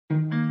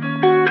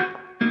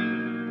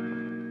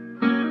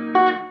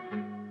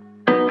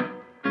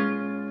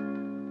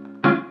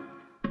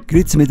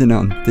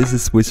Grüetzimitenand, this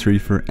is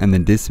Swissreefer, and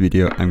in this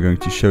video I'm going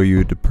to show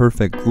you the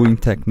perfect gluing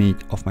technique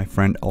of my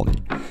friend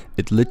Ollie.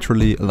 It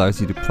literally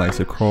allows you to place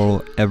a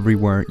coral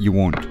everywhere you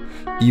want,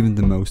 even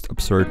the most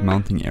absurd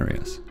mounting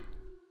areas.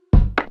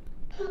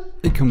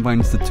 It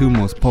combines the two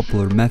most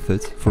popular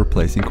methods for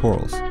placing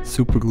corals,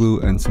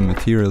 superglue and some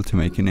material to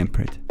make an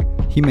imprint.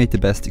 He made the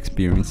best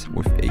experience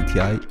with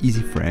ATI,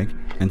 Easy Frag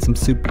and some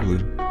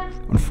superglue.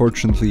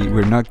 Unfortunately,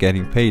 we're not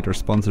getting paid or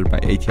sponsored by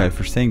ATI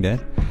for saying that.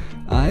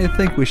 I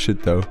think we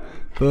should though,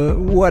 but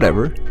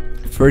whatever.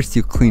 First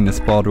you clean the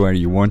spot where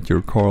you want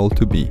your coral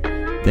to be.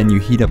 Then you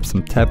heat up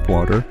some tap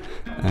water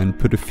and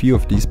put a few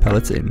of these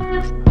pellets in.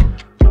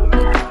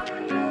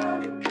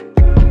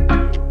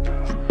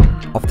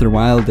 After a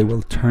while they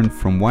will turn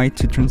from white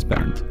to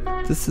transparent.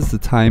 This is the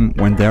time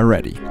when they are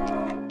ready.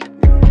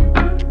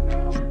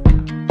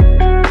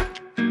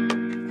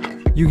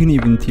 You can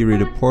even tear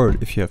it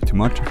apart if you have too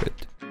much of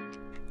it.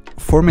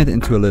 Form it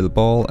into a little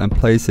ball and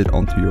place it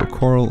onto your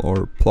coral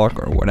or plug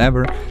or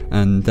whatever,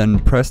 and then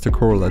press the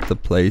coral at the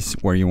place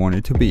where you want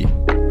it to be.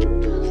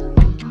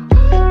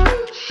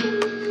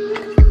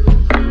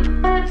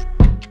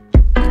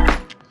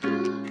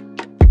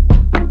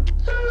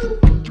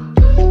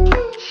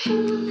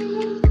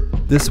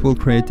 This will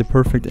create the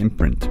perfect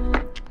imprint.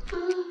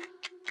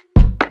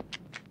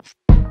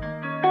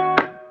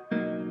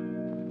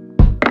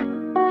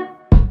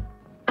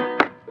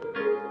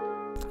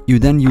 You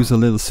then use a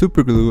little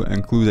superglue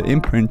and glue the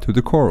imprint to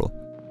the coral.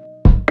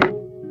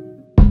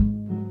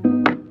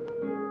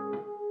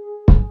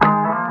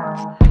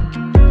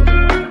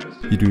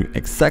 You do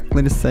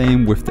exactly the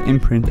same with the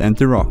imprint and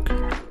the rock.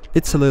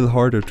 It's a little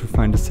harder to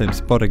find the same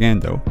spot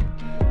again though.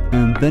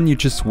 And then you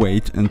just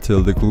wait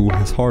until the glue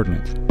has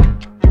hardened.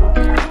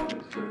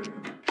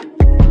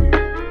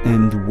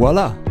 And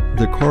voila!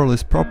 The coral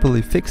is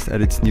properly fixed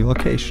at its new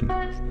location.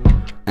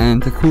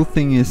 And the cool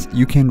thing is,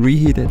 you can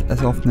reheat it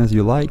as often as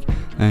you like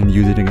and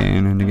use it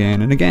again and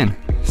again and again.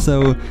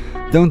 So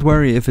don't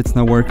worry if it's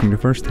not working the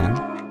first time.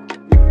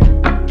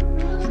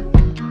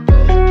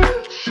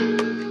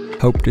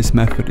 Hope this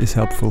method is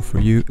helpful for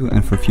you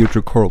and for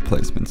future coral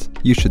placements.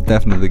 You should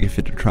definitely give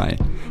it a try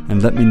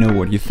and let me know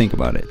what you think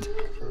about it.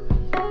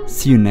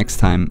 See you next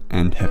time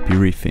and happy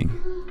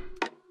reefing!